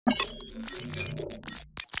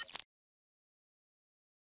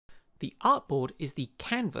The artboard is the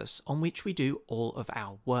canvas on which we do all of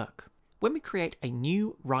our work. When we create a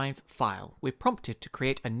new Rive file, we're prompted to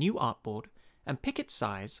create a new artboard and pick its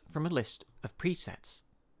size from a list of presets.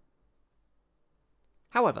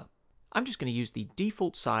 However, I'm just going to use the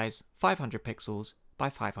default size 500 pixels by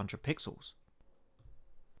 500 pixels.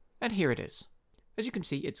 And here it is. As you can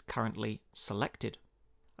see, it's currently selected.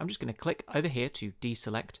 I'm just going to click over here to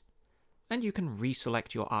deselect, and you can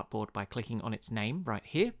reselect your artboard by clicking on its name right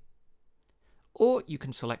here, or you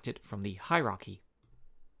can select it from the hierarchy.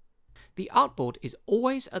 The artboard is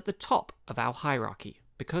always at the top of our hierarchy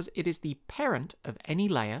because it is the parent of any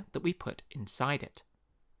layer that we put inside it.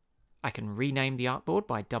 I can rename the artboard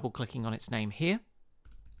by double-clicking on its name here,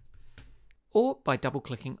 or by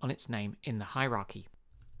double-clicking on its name in the hierarchy.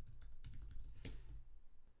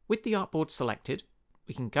 With the artboard selected,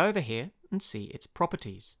 we can go over here and see its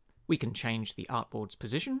properties. We can change the artboard's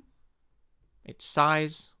position, its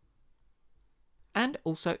size, and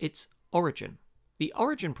also its origin. The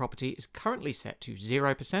origin property is currently set to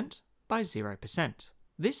 0% by 0%.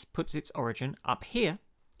 This puts its origin up here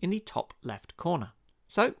in the top left corner.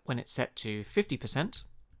 So when it's set to 50%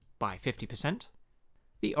 by 50%,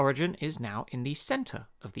 the origin is now in the center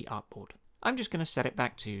of the artboard. I'm just going to set it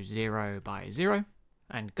back to 0 by 0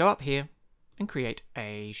 and go up here and create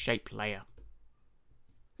a shape layer.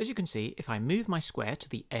 As you can see, if I move my square to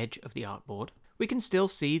the edge of the artboard, we can still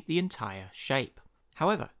see the entire shape.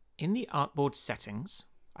 However, in the artboard settings,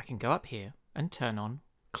 I can go up here and turn on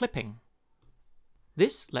clipping.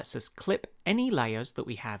 This lets us clip any layers that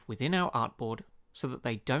we have within our artboard so that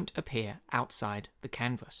they don't appear outside the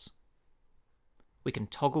canvas. We can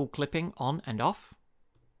toggle clipping on and off.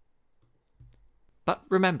 But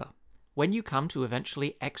remember, when you come to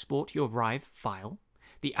eventually export your Rive file,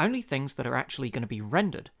 the only things that are actually going to be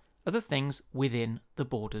rendered are the things within the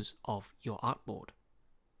borders of your artboard.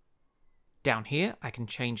 Down here, I can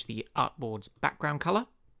change the artboard's background color.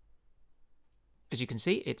 As you can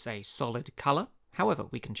see, it's a solid color. However,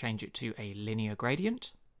 we can change it to a linear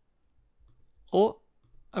gradient or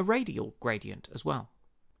a radial gradient as well.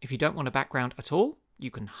 If you don't want a background at all, you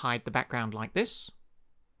can hide the background like this,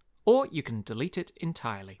 or you can delete it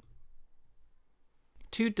entirely.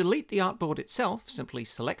 To delete the artboard itself, simply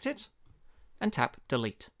select it and tap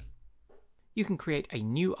Delete. You can create a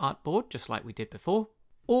new artboard just like we did before,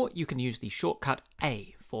 or you can use the shortcut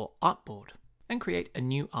A for Artboard and create a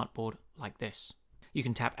new artboard like this. You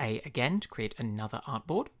can tap A again to create another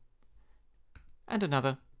artboard, and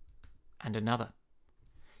another, and another.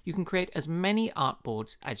 You can create as many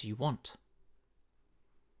artboards as you want.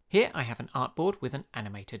 Here I have an artboard with an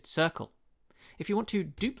animated circle. If you want to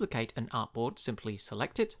duplicate an artboard, simply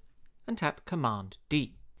select it and tap Command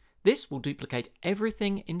D. This will duplicate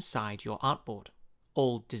everything inside your artboard.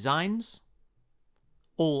 All designs,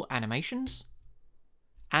 all animations,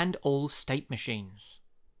 and all state machines.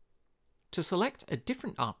 To select a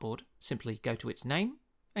different artboard, simply go to its name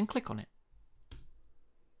and click on it.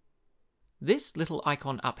 This little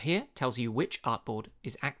icon up here tells you which artboard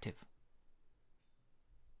is active.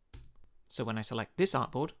 So when I select this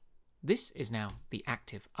artboard, this is now the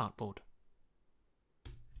active artboard.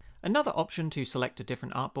 Another option to select a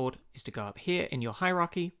different artboard is to go up here in your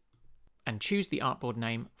hierarchy and choose the artboard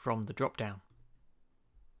name from the drop-down.